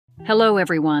Hello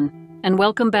everyone, and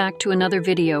welcome back to another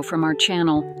video from our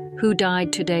channel, Who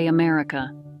Died Today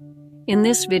America. In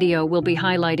this video, we'll be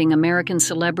highlighting American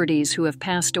celebrities who have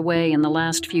passed away in the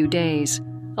last few days,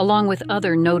 along with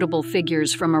other notable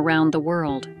figures from around the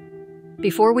world.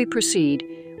 Before we proceed,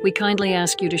 we kindly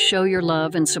ask you to show your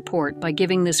love and support by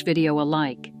giving this video a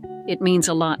like. It means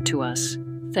a lot to us.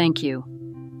 Thank you.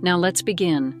 Now let's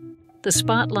begin. The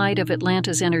spotlight of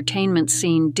Atlanta's entertainment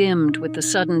scene dimmed with the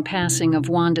sudden passing of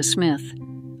Wanda Smith,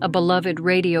 a beloved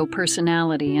radio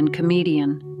personality and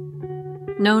comedian.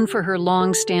 Known for her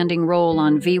long-standing role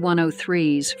on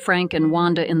V103's Frank and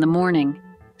Wanda in the Morning,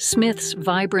 Smith's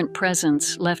vibrant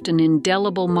presence left an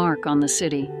indelible mark on the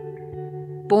city.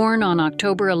 Born on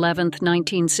October 11,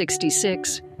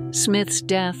 1966, Smith's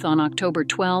death on October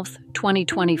 12,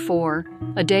 2024,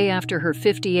 a day after her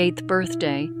 58th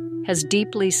birthday, has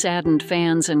deeply saddened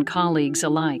fans and colleagues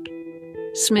alike.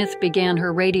 Smith began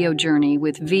her radio journey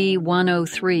with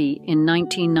V103 in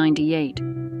 1998,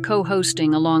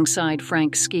 co-hosting alongside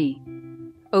Frank Ski.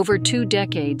 Over 2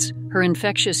 decades, her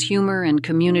infectious humor and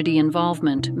community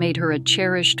involvement made her a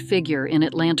cherished figure in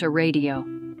Atlanta radio.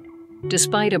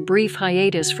 Despite a brief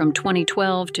hiatus from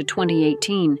 2012 to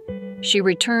 2018, she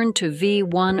returned to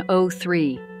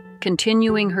V103,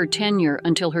 continuing her tenure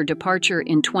until her departure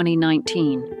in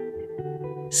 2019.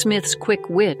 Smith's quick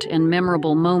wit and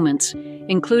memorable moments,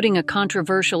 including a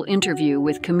controversial interview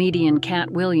with comedian Cat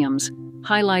Williams,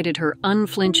 highlighted her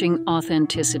unflinching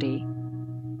authenticity.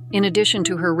 In addition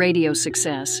to her radio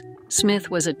success,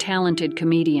 Smith was a talented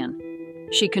comedian.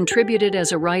 She contributed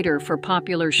as a writer for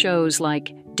popular shows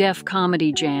like Def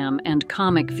Comedy Jam and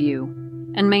Comic View,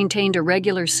 and maintained a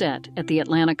regular set at the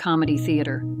Atlanta Comedy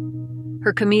Theater.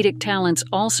 Her comedic talents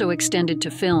also extended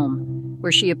to film,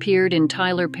 where she appeared in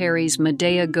Tyler Perry's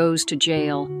Madea Goes to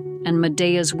Jail and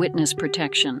Medea's Witness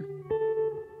Protection.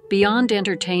 Beyond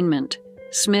entertainment,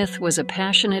 Smith was a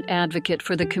passionate advocate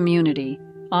for the community,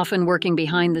 often working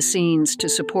behind the scenes to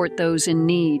support those in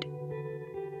need.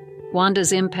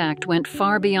 Wanda's impact went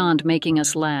far beyond making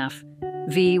us laugh,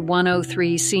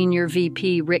 V103 Senior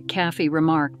VP Rick Caffey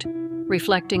remarked,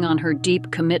 reflecting on her deep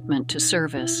commitment to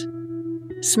service.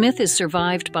 Smith is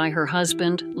survived by her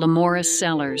husband, Lamorris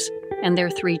Sellers, and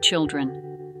their 3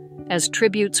 children. As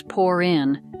tributes pour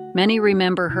in, many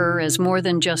remember her as more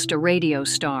than just a radio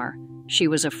star. She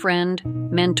was a friend,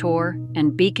 mentor,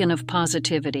 and beacon of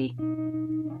positivity.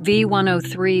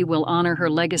 V103 will honor her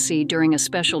legacy during a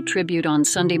special tribute on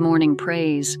Sunday Morning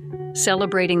Praise,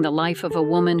 celebrating the life of a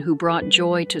woman who brought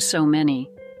joy to so many.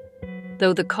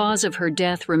 Though the cause of her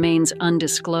death remains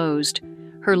undisclosed,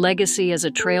 her legacy as a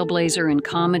trailblazer in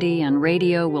comedy and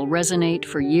radio will resonate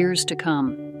for years to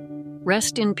come.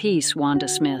 Rest in peace, Wanda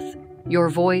Smith. Your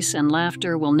voice and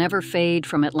laughter will never fade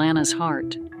from Atlanta's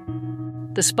heart.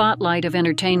 The spotlight of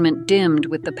entertainment dimmed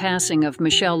with the passing of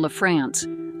Michelle LaFrance,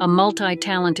 a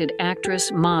multi-talented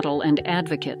actress, model, and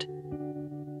advocate.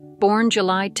 Born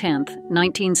July 10,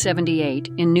 1978,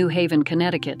 in New Haven,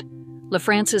 Connecticut,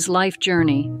 LaFrance's life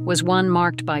journey was one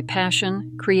marked by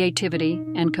passion, creativity,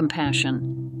 and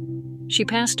compassion. She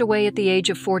passed away at the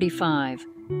age of 45,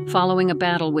 following a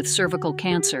battle with cervical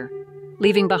cancer,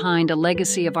 leaving behind a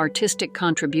legacy of artistic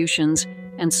contributions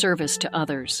and service to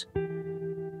others.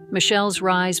 Michelle's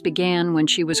rise began when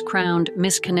she was crowned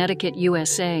Miss Connecticut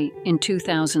USA in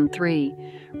 2003,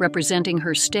 representing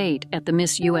her state at the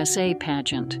Miss USA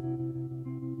pageant.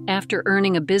 After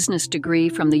earning a business degree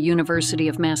from the University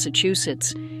of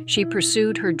Massachusetts, she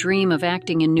pursued her dream of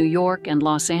acting in New York and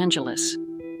Los Angeles.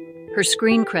 Her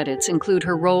screen credits include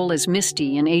her role as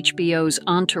Misty in HBO's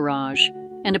Entourage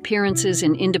and appearances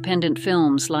in independent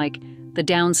films like The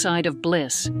Downside of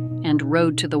Bliss and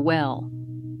Road to the Well.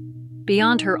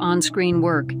 Beyond her on-screen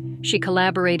work, she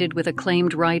collaborated with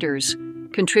acclaimed writers,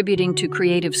 contributing to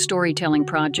creative storytelling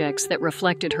projects that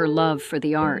reflected her love for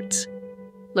the arts.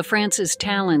 LaFrance's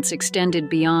talents extended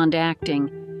beyond acting.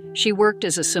 She worked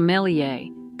as a sommelier,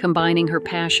 combining her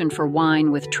passion for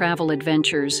wine with travel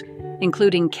adventures,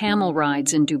 including camel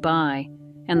rides in Dubai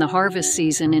and the harvest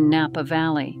season in Napa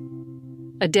Valley.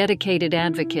 A dedicated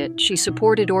advocate, she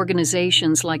supported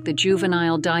organizations like the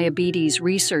Juvenile Diabetes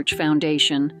Research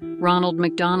Foundation, Ronald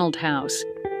McDonald House,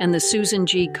 and the Susan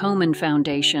G. Komen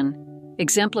Foundation,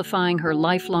 exemplifying her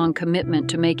lifelong commitment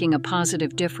to making a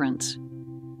positive difference.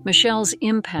 Michelle's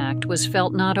impact was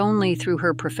felt not only through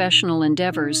her professional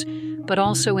endeavors, but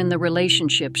also in the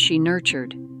relationships she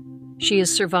nurtured. She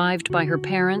is survived by her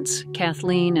parents,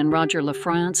 Kathleen and Roger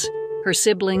LaFrance, her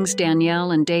siblings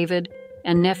Danielle and David,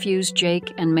 and nephews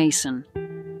Jake and Mason.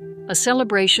 A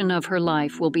celebration of her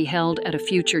life will be held at a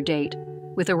future date,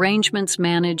 with arrangements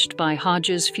managed by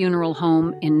Hodges Funeral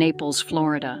Home in Naples,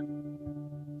 Florida.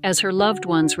 As her loved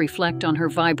ones reflect on her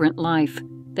vibrant life,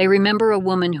 they remember a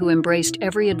woman who embraced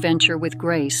every adventure with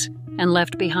grace and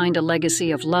left behind a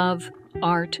legacy of love,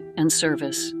 art, and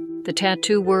service. The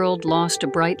tattoo world lost a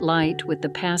bright light with the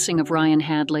passing of Ryan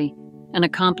Hadley, an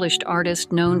accomplished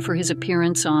artist known for his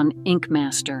appearance on Ink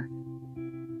Master.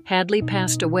 Hadley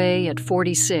passed away at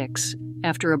 46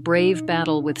 after a brave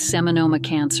battle with seminoma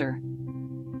cancer.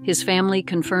 His family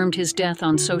confirmed his death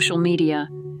on social media,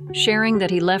 sharing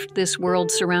that he left this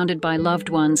world surrounded by loved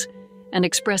ones and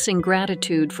expressing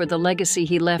gratitude for the legacy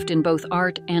he left in both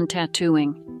art and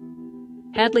tattooing.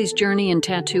 Hadley's journey in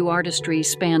tattoo artistry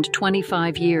spanned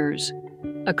 25 years,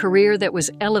 a career that was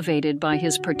elevated by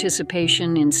his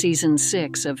participation in Season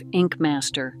 6 of Ink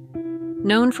Master.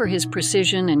 Known for his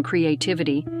precision and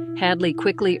creativity, Hadley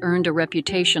quickly earned a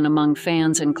reputation among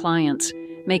fans and clients,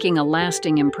 making a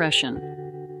lasting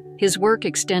impression. His work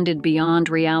extended beyond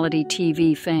reality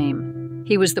TV fame.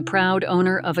 He was the proud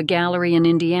owner of a gallery in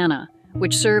Indiana,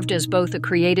 which served as both a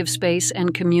creative space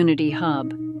and community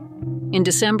hub. In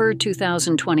December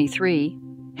 2023,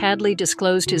 Hadley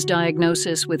disclosed his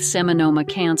diagnosis with seminoma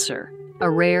cancer, a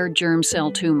rare germ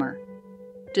cell tumor.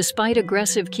 Despite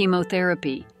aggressive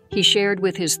chemotherapy, he shared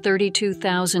with his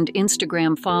 32,000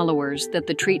 Instagram followers that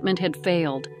the treatment had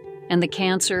failed and the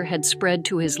cancer had spread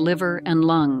to his liver and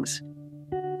lungs.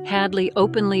 Hadley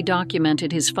openly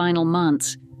documented his final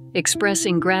months,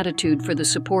 expressing gratitude for the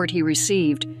support he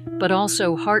received, but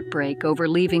also heartbreak over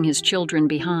leaving his children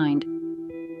behind.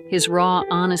 His raw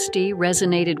honesty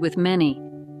resonated with many,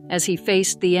 as he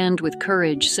faced the end with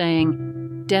courage,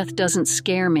 saying, "Death doesn't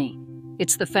scare me.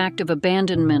 It's the fact of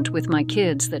abandonment with my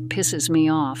kids that pisses me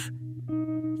off."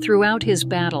 Throughout his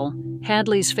battle,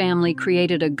 Hadley's family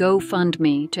created a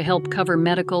GoFundMe to help cover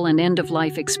medical and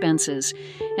end-of-life expenses,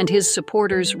 and his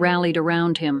supporters rallied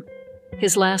around him.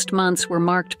 His last months were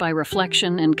marked by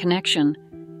reflection and connection,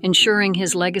 ensuring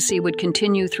his legacy would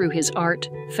continue through his art,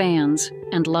 fans,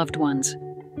 and loved ones.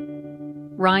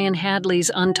 Ryan Hadley's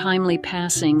untimely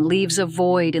passing leaves a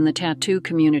void in the tattoo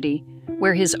community,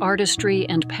 where his artistry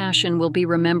and passion will be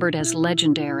remembered as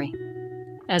legendary.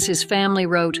 As his family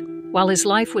wrote, while his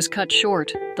life was cut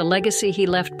short, the legacy he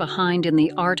left behind in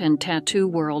the art and tattoo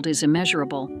world is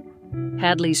immeasurable.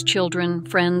 Hadley's children,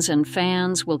 friends, and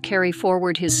fans will carry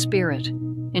forward his spirit,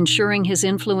 ensuring his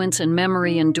influence and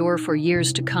memory endure for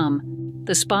years to come.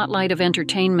 The spotlight of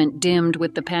entertainment dimmed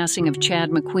with the passing of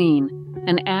Chad McQueen,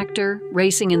 an actor,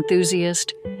 racing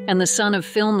enthusiast, and the son of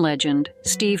film legend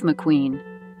Steve McQueen.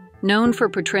 Known for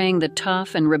portraying the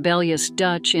tough and rebellious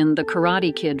Dutch in the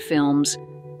Karate Kid films,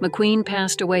 McQueen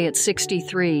passed away at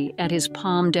 63 at his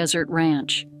Palm Desert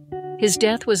ranch. His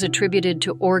death was attributed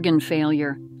to organ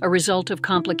failure, a result of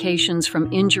complications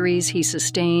from injuries he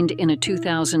sustained in a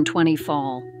 2020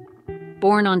 fall.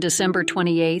 Born on December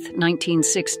 28,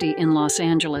 1960 in Los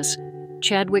Angeles,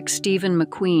 Chadwick Stephen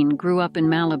McQueen grew up in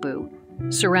Malibu,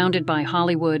 surrounded by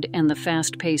Hollywood and the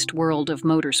fast-paced world of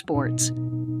motorsports.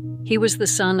 He was the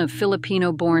son of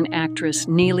Filipino-born actress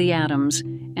Neely Adams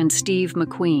and Steve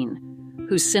McQueen,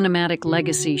 whose cinematic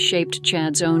legacy shaped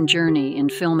Chad's own journey in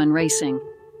film and racing.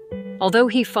 Although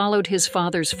he followed his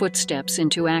father's footsteps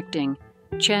into acting,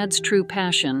 Chad's true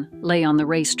passion lay on the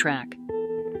racetrack.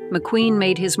 McQueen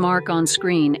made his mark on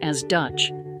screen as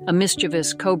Dutch, a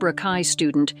mischievous Cobra Kai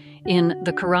student in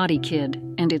The Karate Kid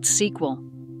and its sequel.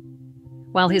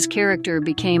 While his character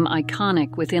became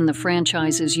iconic within the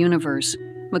franchise's universe,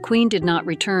 McQueen did not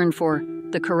return for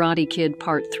The Karate Kid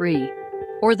Part 3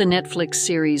 or the Netflix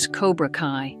series Cobra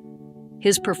Kai.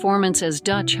 His performance as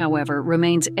Dutch, however,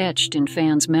 remains etched in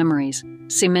fans' memories,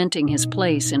 cementing his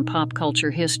place in pop culture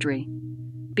history.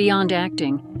 Beyond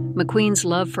acting, McQueen's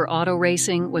love for auto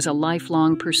racing was a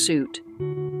lifelong pursuit.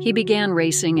 He began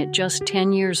racing at just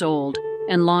 10 years old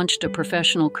and launched a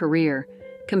professional career,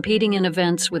 competing in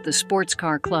events with the Sports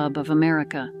Car Club of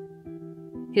America.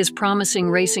 His promising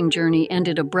racing journey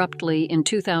ended abruptly in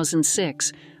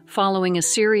 2006, following a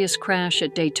serious crash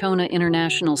at Daytona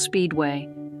International Speedway,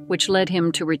 which led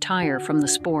him to retire from the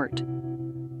sport.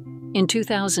 In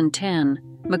 2010,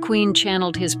 McQueen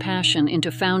channeled his passion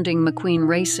into founding McQueen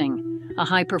Racing, a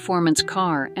high-performance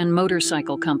car and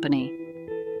motorcycle company.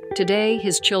 Today,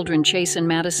 his children Chase and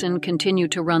Madison continue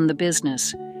to run the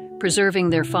business, preserving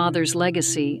their father's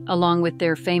legacy along with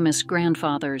their famous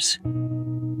grandfathers.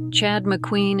 Chad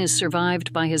McQueen is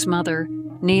survived by his mother,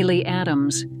 Neely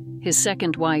Adams, his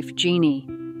second wife, Jeannie,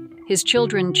 his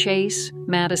children Chase,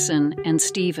 Madison, and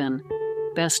Stephen,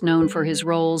 best known for his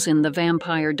roles in The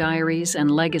Vampire Diaries and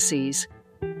Legacies,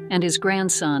 and his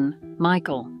grandson,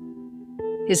 Michael.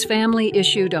 His family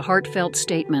issued a heartfelt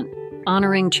statement,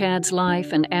 honoring Chad's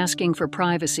life and asking for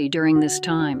privacy during this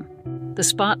time. The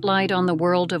spotlight on the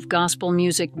world of gospel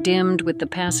music dimmed with the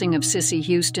passing of Cissy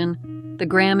Houston, the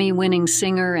Grammy-winning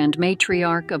singer and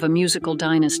matriarch of a musical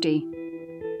dynasty.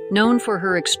 Known for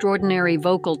her extraordinary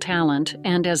vocal talent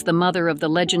and as the mother of the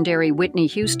legendary Whitney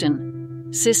Houston,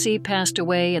 Cissy passed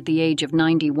away at the age of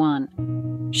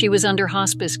 91. She was under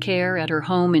hospice care at her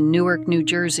home in Newark, New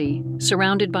Jersey,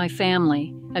 surrounded by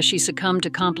family as she succumbed to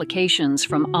complications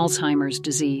from Alzheimer's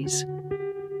disease.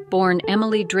 Born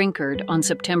Emily Drinkard on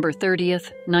September 30,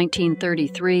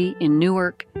 1933, in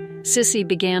Newark, Cissy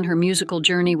began her musical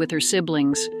journey with her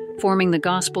siblings, forming the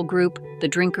gospel group The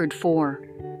Drinkard Four.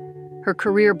 Her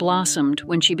career blossomed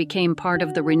when she became part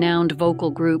of the renowned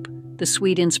vocal group The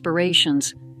Sweet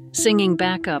Inspirations, singing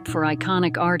backup for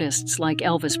iconic artists like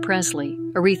Elvis Presley,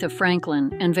 Aretha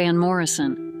Franklin, and Van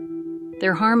Morrison.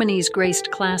 Their harmonies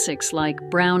graced classics like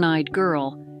Brown-Eyed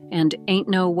Girl and Ain't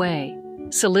No Way,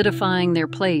 solidifying their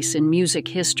place in music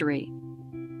history.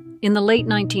 In the late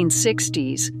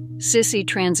 1960s, Cissy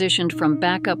transitioned from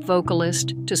backup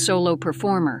vocalist to solo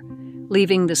performer,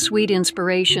 leaving the Sweet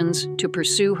Inspirations to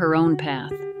pursue her own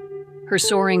path. Her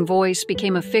soaring voice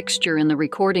became a fixture in the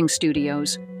recording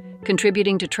studios,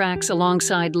 contributing to tracks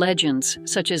alongside legends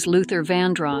such as Luther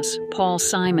Vandross, Paul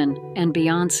Simon, and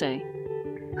Beyoncé.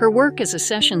 Her work as a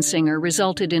session singer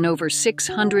resulted in over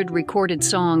 600 recorded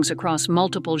songs across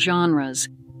multiple genres,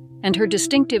 and her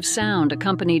distinctive sound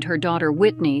accompanied her daughter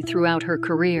Whitney throughout her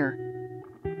career.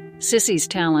 Cissy's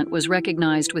talent was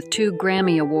recognized with 2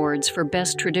 Grammy Awards for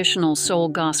Best Traditional Soul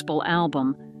Gospel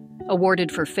Album, awarded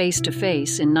for Face to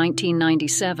Face in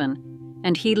 1997,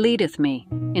 and He Leadeth Me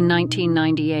in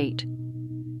 1998.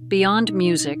 Beyond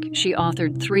music, she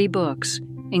authored 3 books,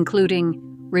 including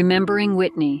Remembering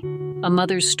Whitney, A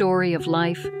Mother's Story of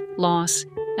Life, Loss,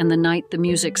 and the Night the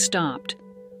Music Stopped,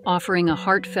 offering a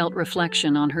heartfelt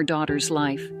reflection on her daughter's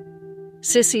life.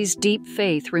 Cissy's deep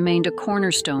faith remained a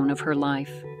cornerstone of her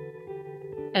life.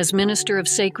 As minister of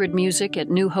sacred music at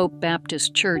New Hope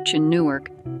Baptist Church in Newark,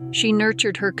 she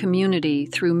nurtured her community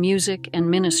through music and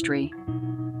ministry.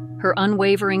 Her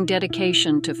unwavering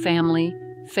dedication to family,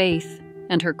 faith,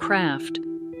 and her craft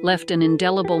left an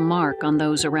indelible mark on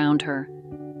those around her.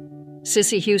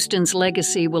 Cissy Houston's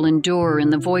legacy will endure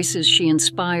in the voices she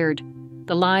inspired,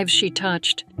 the lives she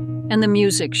touched, and the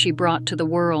music she brought to the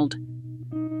world.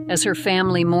 As her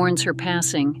family mourns her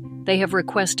passing, they have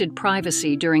requested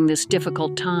privacy during this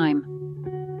difficult time.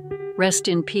 Rest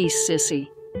in peace,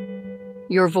 Cissy.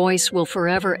 Your voice will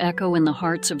forever echo in the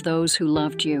hearts of those who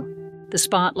loved you. The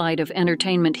spotlight of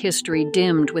entertainment history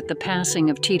dimmed with the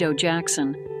passing of Tito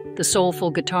Jackson, the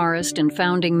soulful guitarist and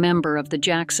founding member of the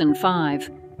Jackson 5,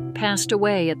 passed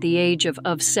away at the age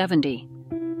of 70.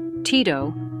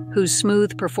 Tito, whose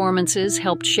smooth performances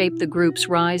helped shape the group's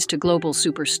rise to global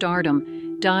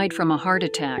superstardom, died from a heart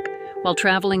attack while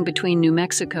traveling between New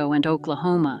Mexico and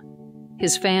Oklahoma.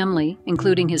 His family,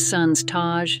 including his sons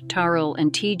Taj, Tarl,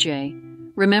 and TJ,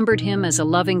 remembered him as a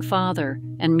loving father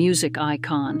and music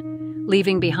icon,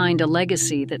 leaving behind a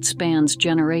legacy that spans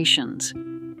generations.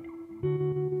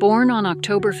 Born on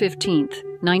October 15,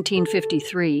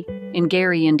 1953, in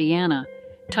Gary, Indiana,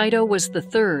 Tito was the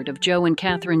third of Joe and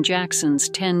Catherine Jackson's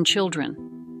 10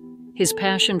 children. His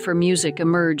passion for music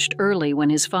emerged early when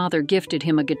his father gifted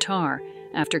him a guitar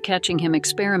after catching him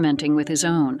experimenting with his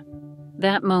own.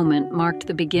 That moment marked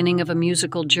the beginning of a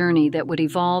musical journey that would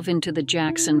evolve into the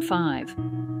Jackson 5.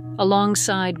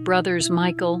 Alongside brothers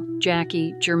Michael,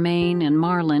 Jackie, Jermaine, and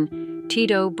Marlon,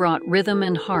 Tito brought rhythm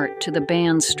and heart to the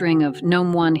band's string of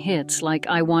 #1 hits like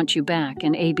I Want You Back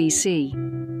and ABC.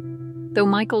 Though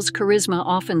Michael's charisma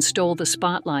often stole the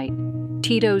spotlight,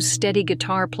 Tito's steady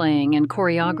guitar playing and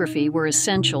choreography were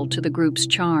essential to the group's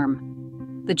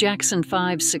charm. The Jackson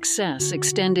 5's success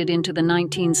extended into the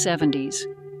 1970s,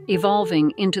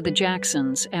 evolving into the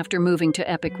Jacksons after moving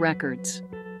to Epic Records.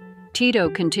 Tito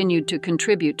continued to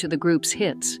contribute to the group's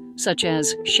hits, such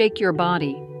as Shake Your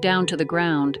Body, Down to the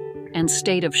Ground, and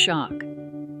State of Shock.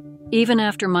 Even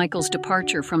after Michael's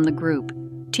departure from the group,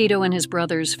 Tito and his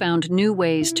brothers found new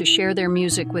ways to share their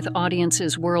music with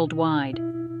audiences worldwide,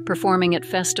 performing at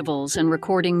festivals and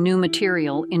recording new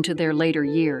material into their later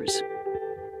years.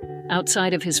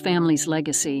 Outside of his family's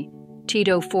legacy,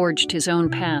 Tito forged his own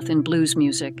path in blues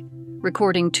music,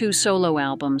 recording 2 solo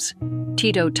albums,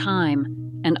 Tito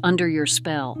Time and Under Your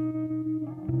Spell.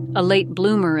 A late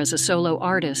bloomer as a solo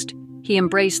artist, he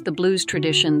embraced the blues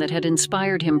tradition that had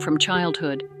inspired him from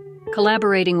childhood,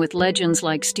 collaborating with legends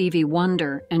like Stevie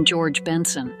Wonder and George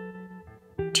Benson.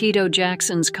 Tito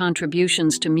Jackson's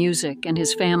contributions to music and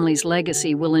his family's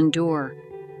legacy will endure,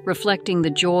 reflecting the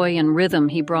joy and rhythm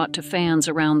he brought to fans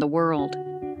around the world.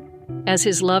 As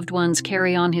his loved ones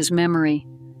carry on his memory,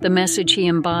 the message he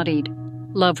embodied,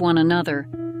 love one another,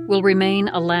 will remain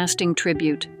a lasting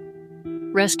tribute.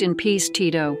 Rest in peace,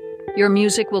 Tito. Your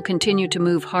music will continue to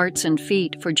move hearts and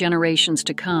feet for generations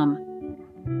to come.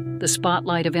 The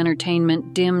spotlight of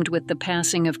entertainment dimmed with the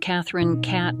passing of Catherine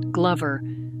 "Cat" Glover,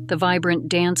 the vibrant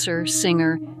dancer,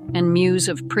 singer, and muse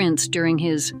of Prince during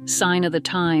his Sign of the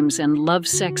Times and Love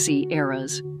Sexy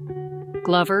eras.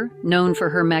 Glover, known for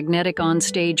her magnetic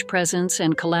on-stage presence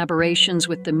and collaborations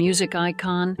with the music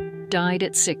icon, died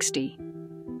at 60.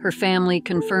 Her family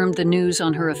confirmed the news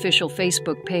on her official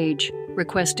Facebook page,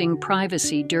 requesting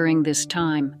privacy during this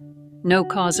time. No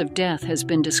cause of death has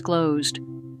been disclosed.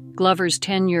 Glover's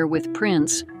tenure with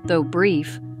Prince, though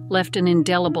brief, left an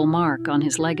indelible mark on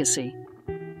his legacy.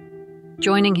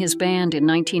 Joining his band in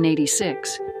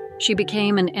 1986, she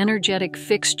became an energetic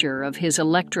fixture of his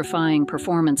electrifying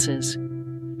performances.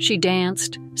 She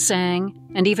danced, sang,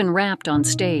 and even rapped on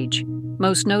stage,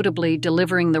 most notably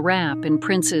delivering the rap in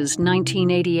Prince's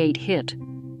 1988 hit,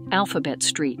 Alphabet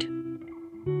Street.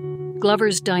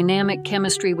 Glover's dynamic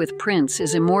chemistry with Prince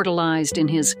is immortalized in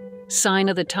his Sign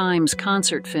of the Times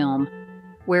concert film,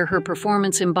 where her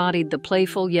performance embodied the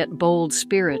playful yet bold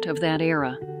spirit of that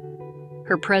era.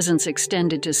 Her presence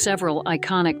extended to several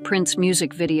iconic Prince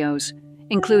music videos,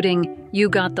 including You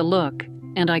Got the Look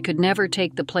and I Could Never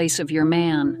Take the Place of Your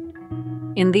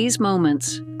Man. In these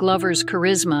moments, Glover's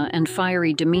charisma and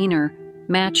fiery demeanor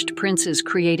matched Prince's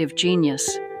creative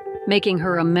genius, making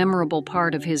her a memorable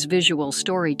part of his visual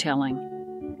storytelling.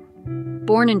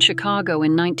 Born in Chicago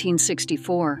in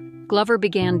 1964, Glover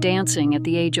began dancing at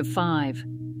the age of 5.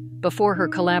 Before her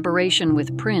collaboration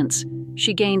with Prince,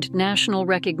 she gained national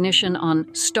recognition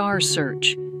on Star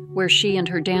Search, where she and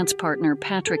her dance partner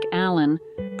Patrick Allen,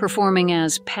 performing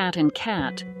as Pat and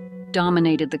Cat,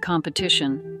 dominated the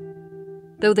competition.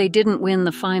 Though they didn't win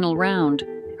the final round,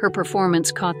 her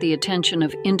performance caught the attention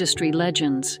of industry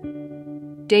legends.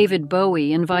 David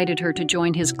Bowie invited her to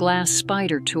join his Glass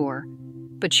Spider tour,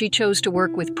 but she chose to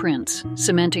work with Prince,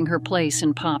 cementing her place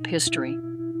in pop history.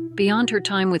 Beyond her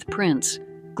time with Prince,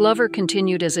 Glover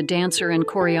continued as a dancer and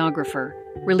choreographer,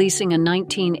 releasing a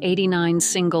 1989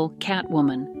 single,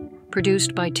 Catwoman,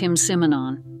 produced by Tim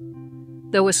Simonon.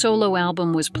 Though a solo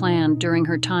album was planned during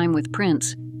her time with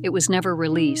Prince, it was never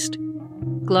released.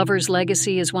 Glover's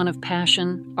legacy is one of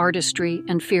passion, artistry,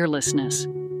 and fearlessness.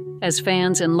 As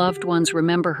fans and loved ones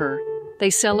remember her, they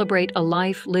celebrate a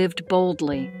life lived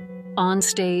boldly, on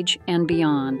stage and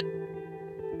beyond.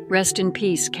 Rest in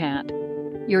peace, Cat.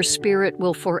 Your spirit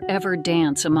will forever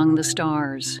dance among the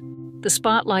stars. The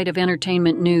spotlight of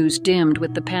entertainment news dimmed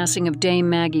with the passing of Dame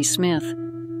Maggie Smith,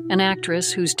 an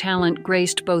actress whose talent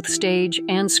graced both stage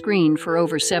and screen for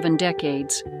over 7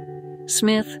 decades.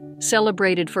 Smith,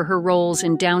 celebrated for her roles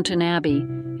in Downton Abbey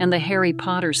and the Harry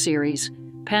Potter series,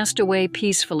 passed away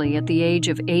peacefully at the age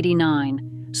of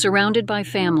 89, surrounded by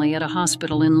family at a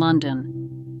hospital in London.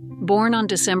 Born on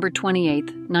December 28,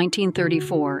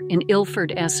 1934, in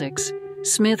Ilford, Essex,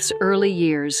 Smith's early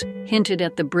years hinted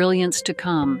at the brilliance to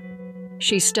come.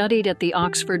 She studied at the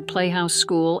Oxford Playhouse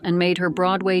School and made her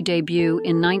Broadway debut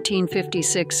in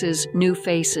 1956's New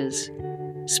Faces.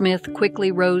 Smith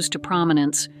quickly rose to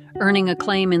prominence, earning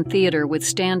acclaim in theater with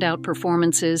standout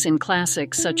performances in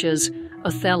classics such as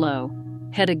Othello,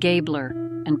 Hedda Gabler,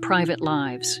 and Private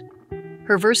Lives.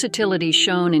 Her versatility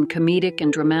shone in comedic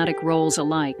and dramatic roles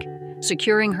alike,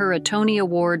 securing her a Tony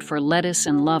Award for Lettuce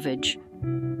and Lovage.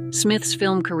 Smith's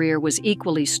film career was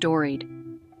equally storied.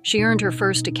 She earned her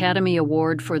first Academy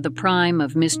Award for The Prime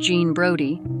of Miss Jean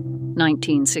Brodie,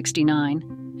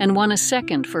 1969, and won a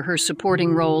second for her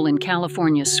supporting role in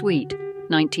California Suite,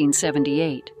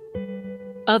 1978.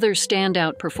 Other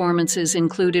standout performances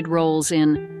included roles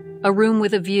in A Room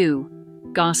with a View,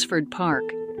 Gosford Park,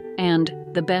 and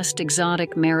The Best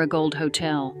Exotic Marigold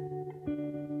Hotel.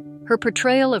 Her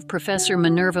portrayal of Professor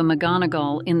Minerva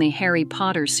McGonagall in the Harry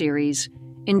Potter series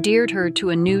endeared her to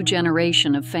a new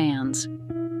generation of fans.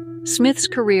 Smith's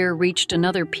career reached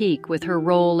another peak with her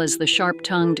role as the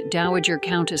sharp-tongued Dowager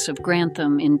Countess of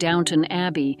Grantham in Downton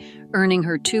Abbey, earning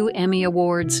her 2 Emmy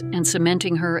Awards and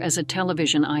cementing her as a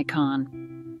television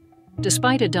icon.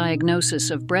 Despite a diagnosis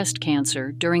of breast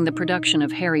cancer during the production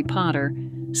of Harry Potter,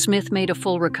 Smith made a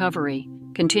full recovery,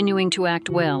 continuing to act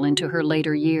well into her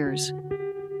later years.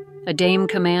 A Dame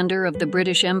Commander of the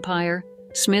British Empire,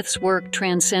 Smith's work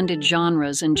transcended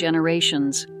genres and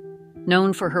generations.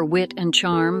 Known for her wit and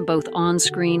charm, both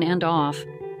on-screen and off,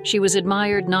 she was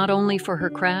admired not only for her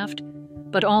craft,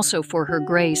 but also for her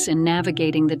grace in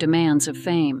navigating the demands of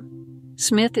fame.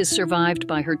 Smith is survived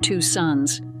by her 2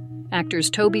 sons, actors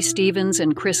Toby Stephens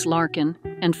and Chris Larkin,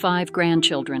 and 5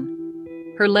 grandchildren.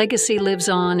 Her legacy lives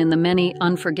on in the many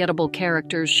unforgettable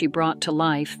characters she brought to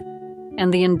life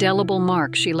and the indelible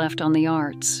mark she left on the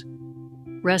arts.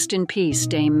 Rest in peace,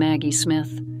 Dame Maggie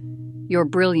Smith. Your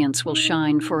brilliance will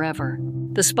shine forever.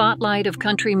 The spotlight of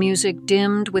country music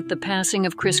dimmed with the passing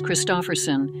of Kris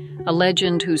Kristofferson, a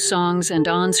legend whose songs and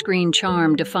on-screen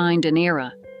charm defined an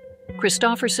era.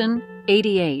 Kristofferson,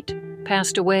 88,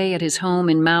 passed away at his home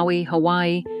in Maui,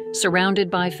 Hawaii, surrounded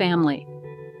by family.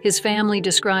 His family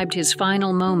described his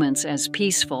final moments as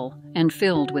peaceful and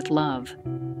filled with love.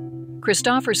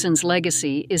 Kristofferson's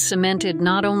legacy is cemented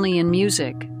not only in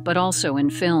music, but also in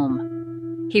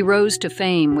film. He rose to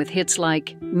fame with hits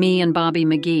like Me and Bobby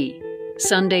McGee,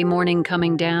 Sunday Morning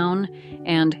Coming Down,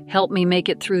 and Help Me Make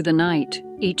It Through the Night,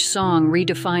 each song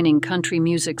redefining country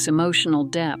music's emotional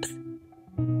depth.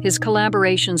 His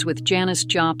collaborations with Janis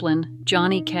Joplin,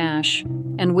 Johnny Cash,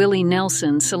 and Willie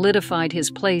Nelson solidified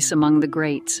his place among the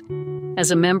greats.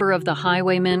 As a member of the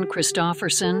Highwaymen,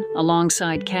 Kristofferson,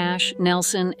 alongside Cash,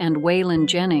 Nelson, and Waylon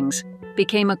Jennings,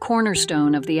 became a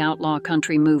cornerstone of the outlaw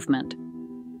country movement.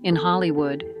 In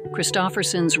Hollywood,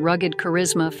 Kristofferson's rugged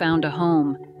charisma found a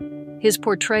home. His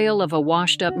portrayal of a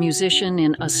washed-up musician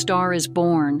in A Star is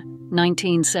Born,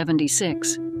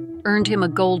 1976, earned him a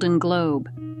Golden Globe,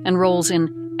 and roles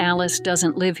in Alice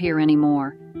Doesn't Live Here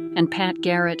Anymore and Pat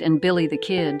Garrett and Billy the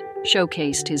Kid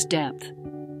showcased his depth.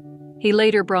 He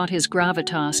later brought his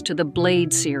gravitas to the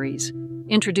Blade series,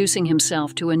 introducing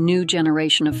himself to a new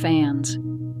generation of fans.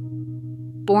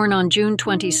 Born on June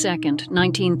 22,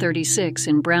 1936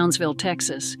 in Brownsville,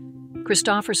 Texas,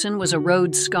 Kristofferson was a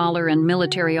Rhodes Scholar and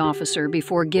military officer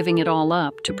before giving it all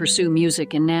up to pursue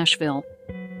music in Nashville.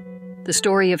 The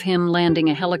story of him landing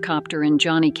a helicopter in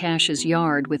Johnny Cash's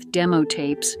yard with demo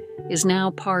tapes is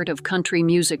now part of country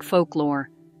music folklore,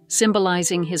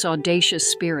 symbolizing his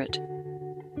audacious spirit.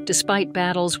 Despite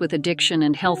battles with addiction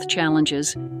and health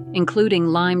challenges, including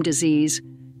Lyme disease,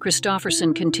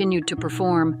 Kristofferson continued to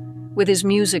perform, with his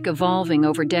music evolving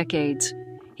over decades.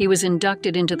 He was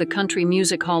inducted into the Country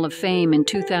Music Hall of Fame in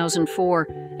 2004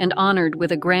 and honored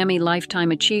with a Grammy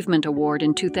Lifetime Achievement Award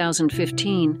in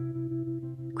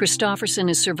 2015. Kristofferson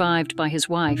is survived by his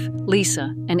wife,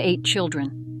 Lisa, and 8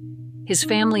 children. His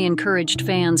family encouraged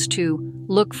fans to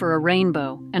look for a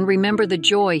rainbow and remember the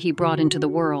joy he brought into the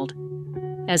world.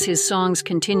 As his songs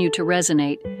continue to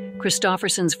resonate,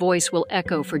 Kristofferson's voice will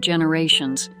echo for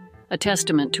generations, a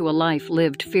testament to a life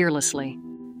lived fearlessly.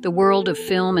 The world of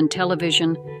film and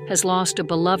television has lost a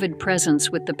beloved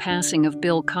presence with the passing of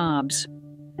Bill Cobbs.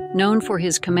 Known for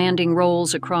his commanding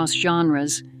roles across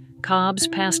genres, Cobbs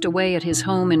passed away at his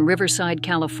home in Riverside,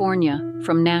 California,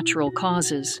 from natural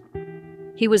causes.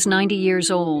 He was 90 years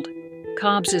old.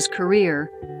 Cobbs's career,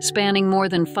 spanning more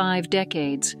than 5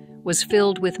 decades, was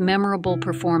filled with memorable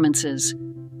performances.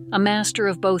 A master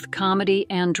of both comedy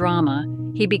and drama,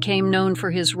 he became known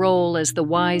for his role as the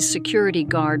wise security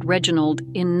guard Reginald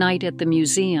in Night at the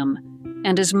Museum,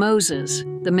 and as Moses,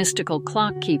 the mystical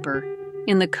clock keeper,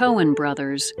 in the Coen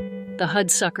Brothers, The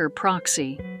Hudsucker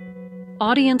Proxy.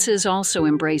 Audiences also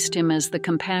embraced him as the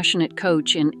compassionate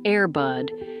coach in Air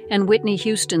Bud and Whitney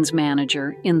Houston's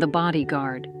manager in The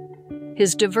Bodyguard.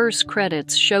 His diverse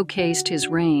credits showcased his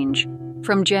range,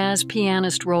 from jazz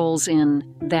pianist roles in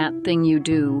That Thing You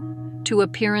Do to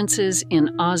appearances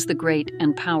in Oz the Great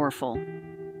and Powerful.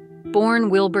 Born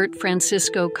Wilbert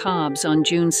Francisco Cobbs on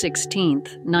June 16,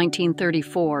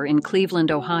 1934 in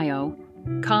Cleveland, Ohio,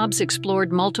 Cobbs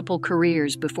explored multiple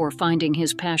careers before finding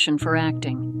his passion for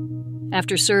acting.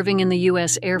 After serving in the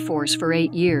U.S. Air Force for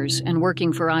 8 years and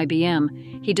working for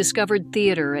IBM, he discovered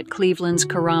theater at Cleveland's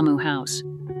Karamu House.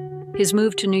 His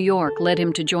move to New York led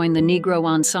him to join the Negro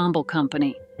Ensemble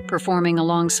Company, performing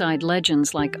alongside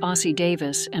legends like Ossie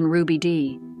Davis and Ruby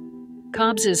Dee.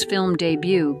 Cobbs's film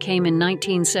debut came in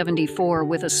 1974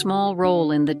 with a small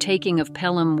role in The Taking of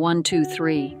Pelham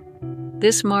 123.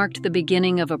 This marked the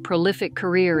beginning of a prolific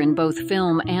career in both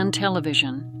film and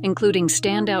television, including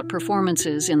standout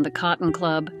performances in The Cotton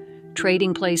Club,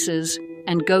 Trading Places,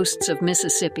 and Ghosts of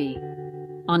Mississippi.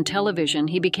 On television,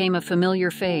 he became a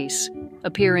familiar face,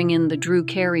 appearing in The Drew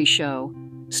Carey Show,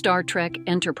 Star Trek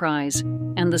Enterprise,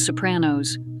 and The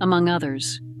Sopranos, among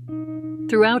others.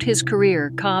 Throughout his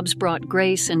career, Cobbs brought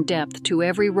grace and depth to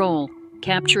every role,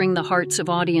 capturing the hearts of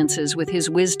audiences with his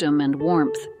wisdom and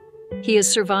warmth. He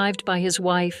is survived by his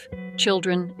wife,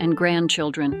 children, and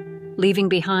grandchildren, leaving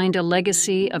behind a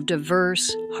legacy of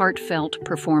diverse, heartfelt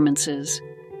performances.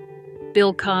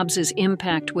 Bill Cobbs's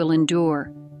impact will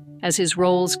endure, as his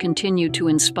roles continue to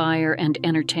inspire and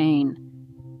entertain.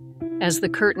 As the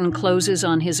curtain closes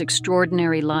on his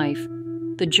extraordinary life,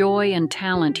 the joy and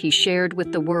talent he shared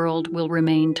with the world will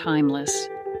remain timeless.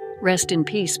 Rest in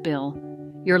peace, Bill.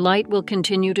 Your light will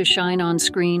continue to shine on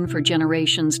screen for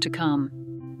generations to come.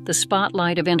 The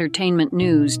spotlight of entertainment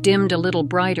news dimmed a little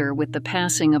brighter with the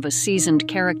passing of a seasoned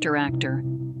character actor.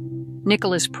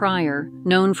 Nicholas Pryor,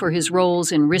 known for his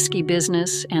roles in Risky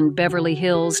Business and Beverly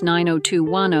Hills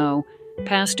 90210,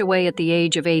 passed away at the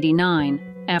age of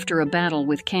 89 after a battle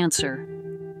with cancer.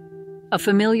 A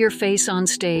familiar face on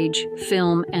stage,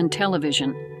 film, and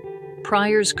television,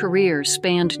 Pryor's career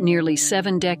spanned nearly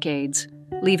 7 decades,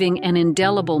 leaving an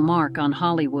indelible mark on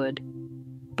Hollywood.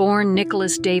 Born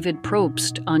Nicholas David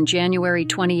Probst on January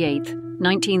 28,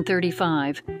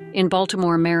 1935, in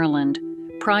Baltimore, Maryland,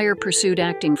 Pryor pursued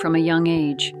acting from a young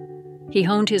age. He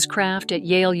honed his craft at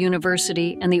Yale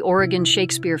University and the Oregon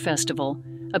Shakespeare Festival,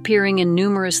 appearing in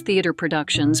numerous theater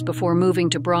productions before moving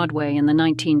to Broadway in the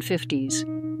 1950s.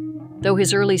 Though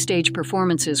his early-stage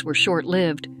performances were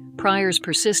short-lived, Pryor's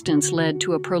persistence led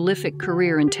to a prolific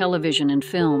career in television and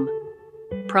film.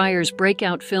 Pryor's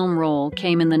breakout film role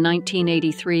came in the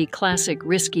 1983 classic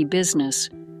Risky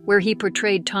Business, where he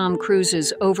portrayed Tom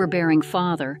Cruise's overbearing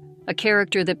father, a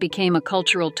character that became a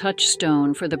cultural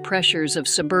touchstone for the pressures of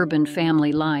suburban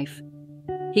family life.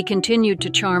 He continued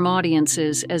to charm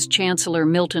audiences as Chancellor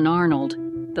Milton Arnold,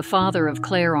 the father of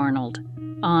Claire Arnold,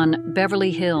 on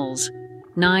Beverly Hills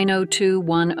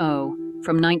 90210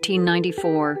 from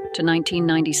 1994 to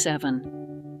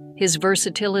 1997. His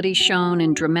versatility shone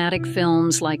in dramatic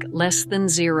films like Less Than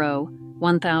Zero,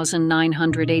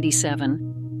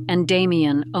 1987, and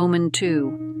Damien, Omen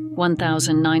 2,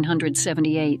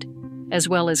 1978, as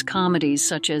well as comedies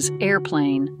such as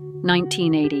Airplane,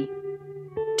 1980.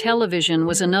 Television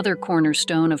was another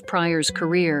cornerstone of Pryor's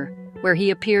career, where he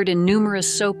appeared in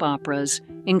numerous soap operas,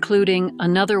 including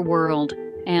Another World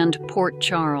and Port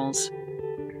Charles.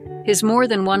 His more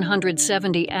than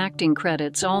 170 acting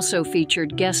credits also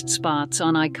featured guest spots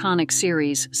on iconic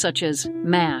series such as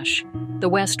MASH, The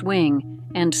West Wing,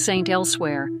 and Saint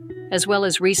Elsewhere, as well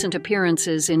as recent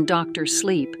appearances in Dr.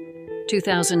 Sleep,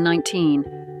 2019,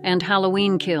 and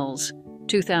Halloween Kills,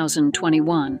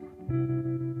 2021.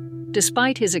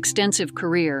 Despite his extensive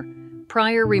career,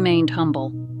 Pryor remained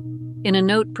humble. In a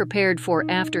note prepared for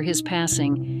after his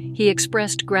passing, he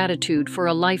expressed gratitude for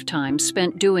a lifetime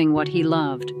spent doing what he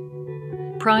loved.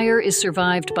 Pryor is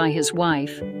survived by his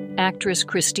wife, actress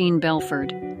Christine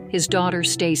Belford, his daughter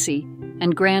Stacy,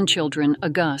 and grandchildren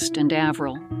Auguste and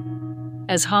Avril.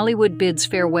 As Hollywood bids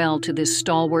farewell to this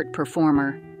stalwart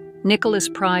performer, Nicholas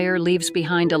Pryor leaves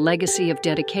behind a legacy of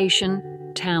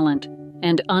dedication, talent,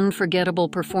 and unforgettable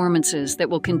performances that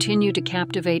will continue to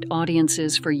captivate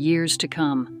audiences for years to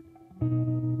come.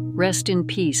 Rest in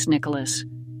peace, Nicholas.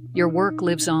 Your work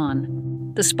lives on.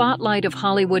 The spotlight of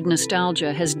Hollywood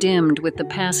nostalgia has dimmed with the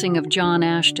passing of John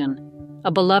Ashton,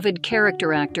 a beloved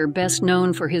character actor best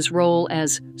known for his role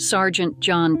as Sergeant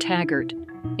John Taggart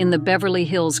in the Beverly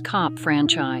Hills Cop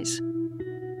franchise.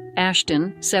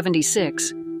 Ashton,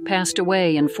 76, passed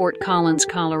away in Fort Collins,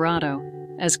 Colorado,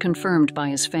 as confirmed by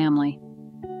his family.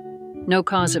 No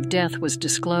cause of death was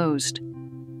disclosed.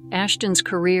 Ashton's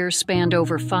career spanned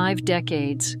over 5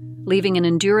 decades, leaving an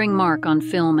enduring mark on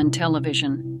film and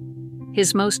television.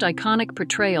 His most iconic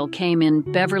portrayal came in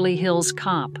Beverly Hills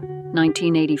Cop,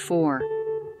 1984,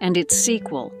 and its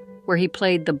sequel, where he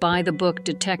played the by-the-book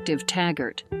detective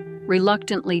Taggart,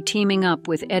 reluctantly teaming up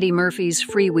with Eddie Murphy's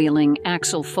freewheeling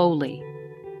Axel Foley.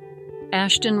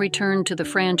 Ashton returned to the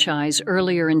franchise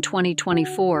earlier in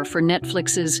 2024 for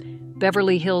Netflix's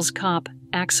Beverly Hills Cop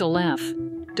Axel F.,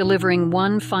 delivering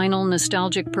one final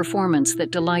nostalgic performance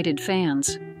that delighted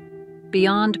fans.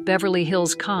 Beyond Beverly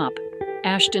Hills Cop,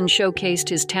 Ashton showcased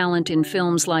his talent in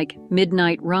films like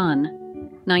Midnight Run,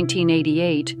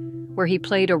 1988, where he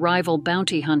played a rival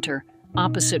bounty hunter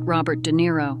opposite Robert De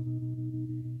Niro.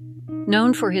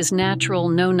 Known for his natural,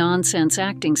 no-nonsense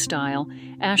acting style,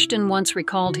 Ashton once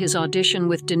recalled his audition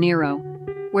with De Niro,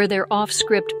 where their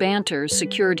off-script banter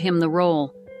secured him the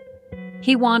role.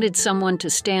 "He wanted someone to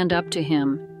stand up to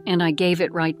him, and I gave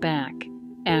it right back,"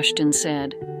 Ashton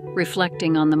said,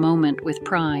 reflecting on the moment with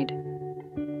pride.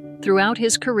 Throughout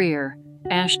his career,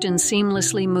 Ashton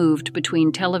seamlessly moved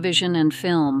between television and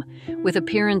film, with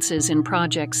appearances in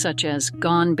projects such as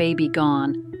Gone Baby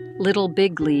Gone, Little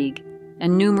Big League,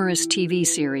 and numerous TV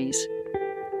series.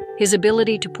 His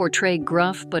ability to portray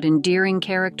gruff but endearing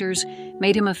characters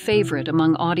made him a favorite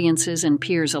among audiences and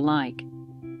peers alike.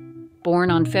 Born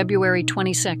on February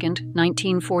 22,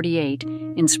 1948,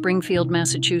 in Springfield,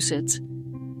 Massachusetts,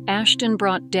 Ashton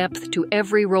brought depth to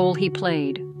every role he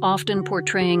played, often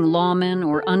portraying lawmen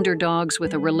or underdogs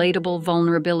with a relatable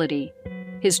vulnerability.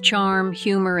 His charm,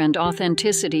 humor, and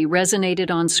authenticity resonated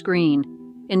on screen,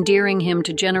 endearing him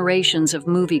to generations of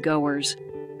moviegoers.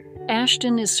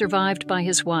 Ashton is survived by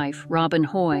his wife, Robin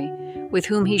Hoy, with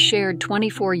whom he shared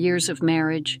 24 years of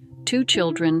marriage, 2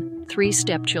 children, 3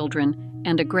 stepchildren,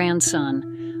 and a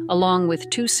grandson, along with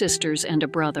 2 sisters and a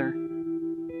brother.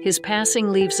 His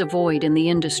passing leaves a void in the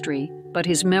industry, but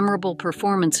his memorable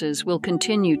performances will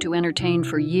continue to entertain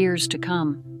for years to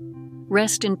come.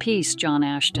 Rest in peace, John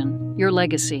Ashton. Your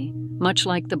legacy, much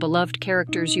like the beloved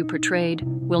characters you portrayed,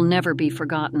 will never be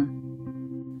forgotten.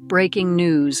 Breaking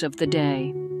news of the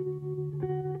day.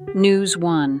 News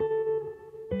 1.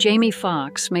 Jamie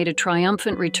Foxx made a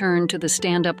triumphant return to the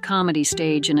stand-up comedy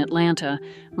stage in Atlanta,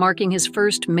 marking his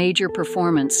first major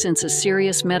performance since a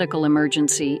serious medical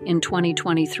emergency in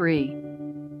 2023.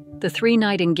 The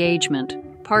 3-night engagement,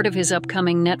 part of his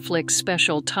upcoming Netflix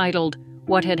special titled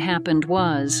What Had Happened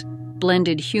Was,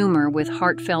 blended humor with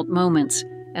heartfelt moments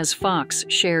as Foxx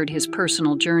shared his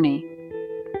personal journey.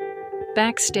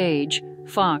 Backstage,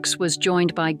 Foxx was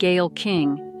joined by Gayle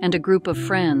King and a group of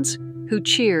friends who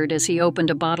cheered as he opened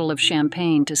a bottle of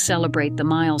champagne to celebrate the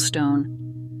milestone.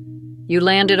 "You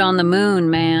landed on the moon,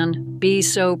 man. Be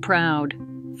so proud,"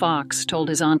 Foxx told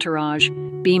his entourage,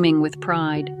 beaming with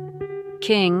pride.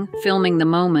 King, filming the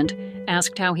moment,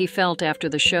 asked how he felt after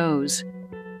the shows.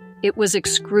 "It was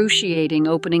excruciating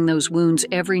opening those wounds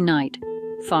every night,"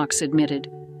 Foxx admitted,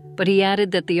 but he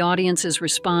added that the audience's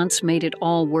response made it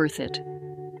all worth it.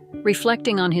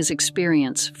 Reflecting on his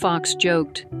experience, Foxx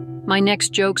joked, "My next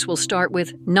jokes will start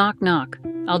with knock knock.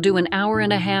 I'll do an hour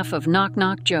and a half of knock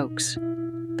knock jokes."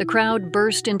 The crowd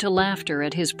burst into laughter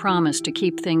at his promise to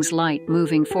keep things light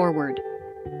moving forward.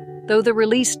 Though the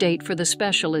release date for the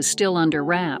special is still under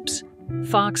wraps,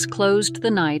 Foxx closed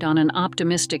the night on an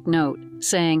optimistic note,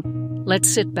 saying, "Let's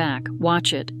sit back,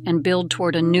 watch it, and build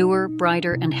toward a newer,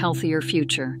 brighter, and healthier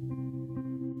future."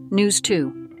 News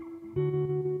 2.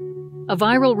 A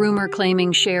viral rumor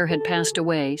claiming Cher had passed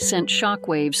away sent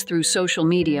shockwaves through social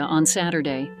media on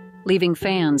Saturday, leaving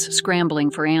fans scrambling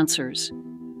for answers.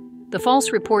 The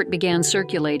false report began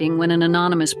circulating when an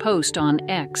anonymous post on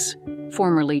X,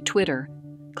 formerly Twitter,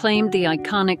 claimed the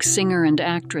iconic singer and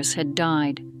actress had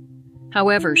died.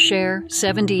 However, Cher,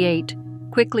 78,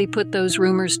 quickly put those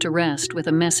rumors to rest with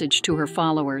a message to her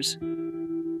followers.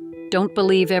 "Don't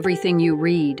believe everything you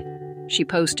read," she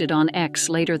posted on X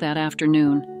later that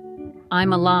afternoon.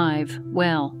 "I'm alive,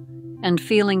 well, and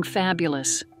feeling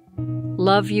fabulous.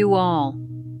 Love you all."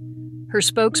 Her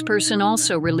spokesperson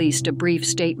also released a brief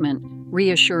statement,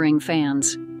 reassuring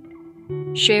fans.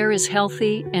 "Cher is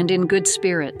healthy and in good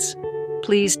spirits.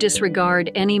 Please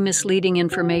disregard any misleading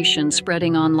information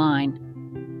spreading online."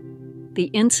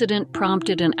 The incident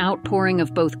prompted an outpouring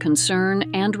of both concern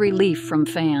and relief from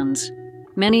fans,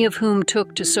 many of whom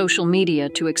took to social media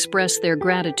to express their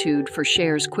gratitude for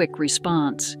Cher's quick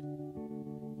response.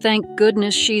 "Thank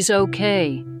goodness she's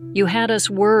okay. You had us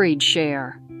worried,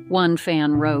 Cher," one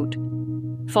fan wrote.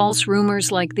 False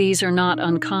rumors like these are not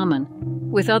uncommon,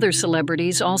 with other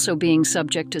celebrities also being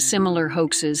subject to similar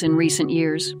hoaxes in recent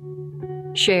years.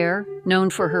 Cher, known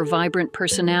for her vibrant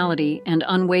personality and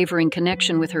unwavering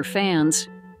connection with her fans,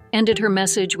 ended her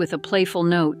message with a playful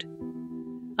note.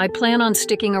 "I plan on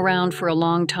sticking around for a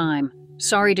long time.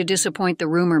 Sorry to disappoint the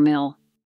rumor mill.